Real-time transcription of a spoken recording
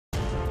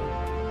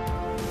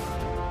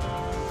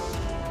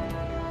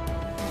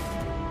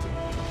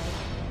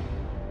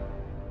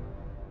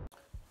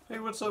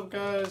what's up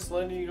guys,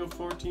 Lightning Eagle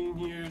 14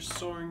 here,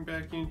 soaring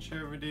back into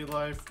everyday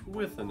life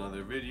with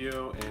another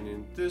video. And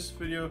in this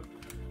video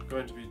I'm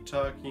going to be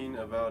talking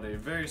about a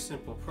very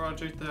simple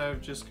project that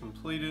I've just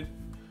completed.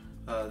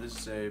 This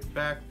is a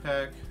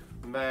backpack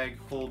mag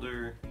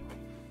holder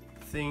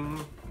thing,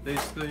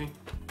 basically.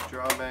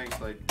 Draw mags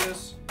like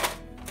this,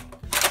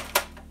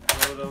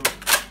 load them,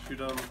 shoot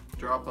them,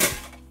 drop them.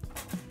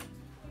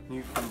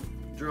 You can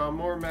draw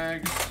more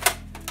mags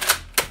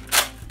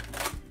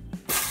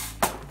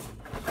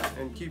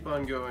and keep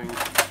on going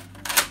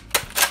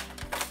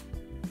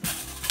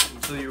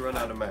until you run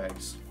out of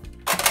mags.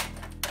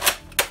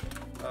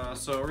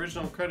 So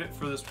original credit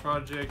for this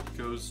project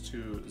goes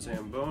to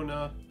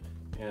Zambona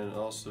and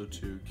also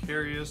to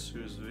Carius,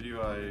 whose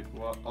video I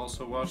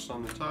also watched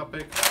on the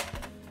topic.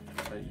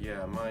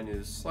 Yeah, mine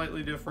is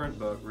slightly different,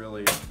 but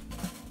really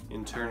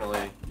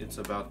internally it's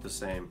about the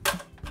same.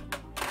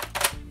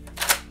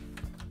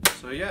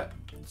 So yeah,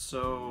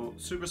 so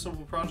super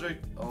simple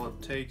project. All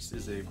it takes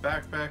is a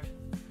backpack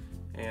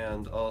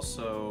and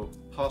also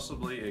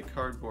possibly a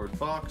cardboard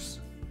box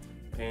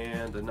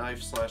and a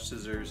knife /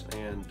 scissors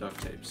and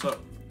duct tape. So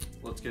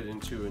let's get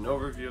into an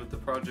overview of the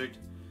project,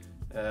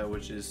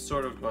 which is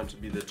sort of going to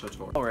be the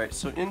tutorial. Alright,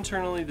 so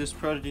internally this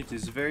project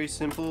is very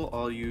simple.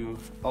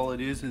 All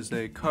it is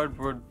a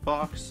cardboard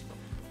box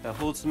that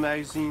holds the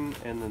magazine,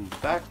 and then the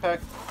backpack,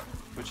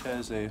 which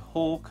has a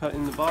hole cut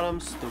in the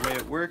bottoms. The way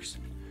it works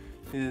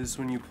is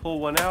when you pull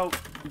one out,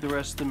 the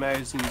rest of the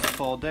magazines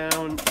fall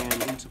down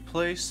and into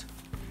place,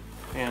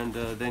 and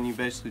then you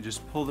basically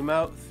just pull them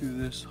out through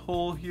this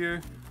hole here,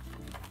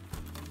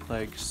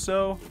 like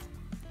so,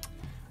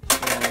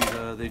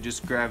 and they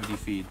just gravity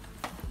feed.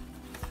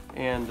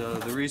 And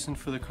the reason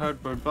for the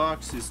cardboard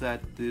box is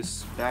that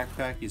this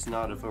backpack is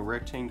not of a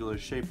rectangular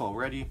shape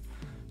already,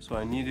 so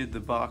I needed the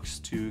box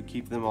to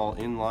keep them all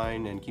in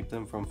line and keep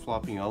them from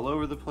flopping all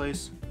over the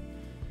place.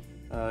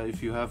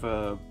 If you have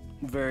a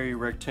very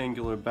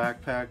rectangular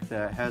backpack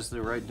that has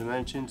the right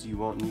dimensions, you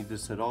won't need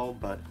this at all,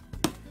 but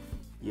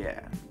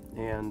yeah.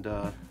 And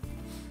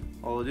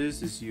all it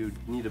is you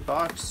need a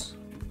box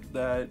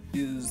that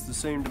is the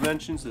same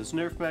dimensions as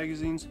Nerf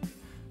magazines,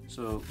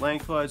 so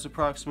lengthwise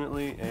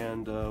approximately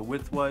and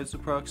widthwise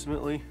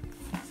approximately,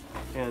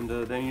 and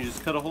then you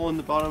just cut a hole in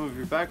the bottom of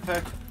your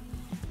backpack,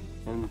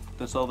 and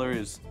that's all there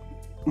is.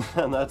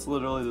 And that's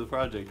literally the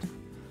project.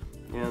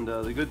 And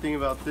the good thing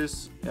about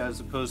this, as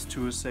opposed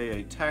to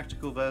say a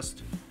tactical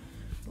vest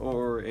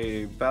or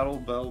a battle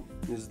belt,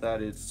 is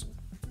that it's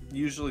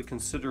usually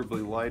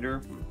considerably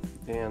lighter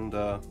and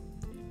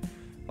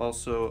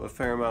also a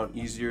fair amount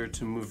easier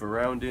to move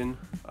around in,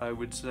 I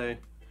would say,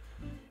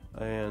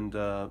 and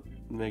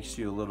makes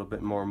you a little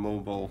bit more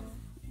mobile.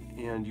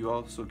 And you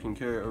also can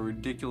carry a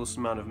ridiculous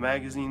amount of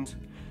magazines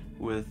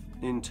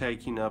within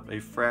taking up a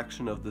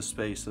fraction of the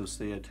space of,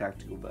 say, a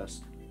tactical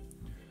vest.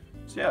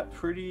 So yeah,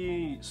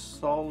 pretty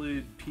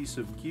solid piece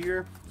of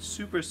gear,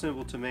 super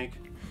simple to make.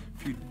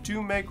 If you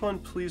do make one,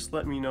 please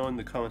let me know in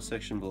the comment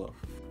section below.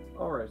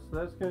 Alright, so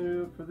that's going to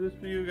do it for this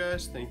video,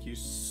 guys. Thank you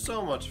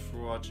so much for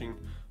watching.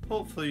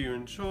 Hopefully you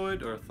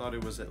enjoyed or thought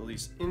it was at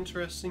least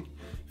interesting.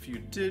 If you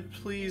did,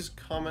 please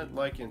comment,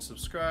 like, and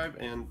subscribe,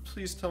 and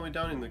please tell me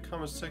down in the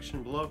comment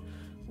section below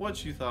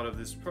what you thought of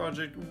this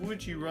project.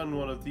 Would you run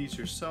one of these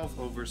yourself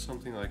over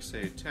something like,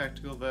 say, a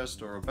tactical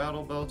vest or a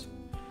battle belt?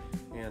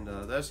 And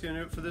that's going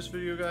to do it for this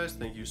video, guys.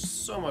 Thank you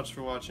so much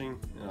for watching,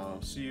 and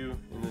I'll see you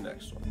in the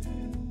next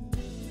one.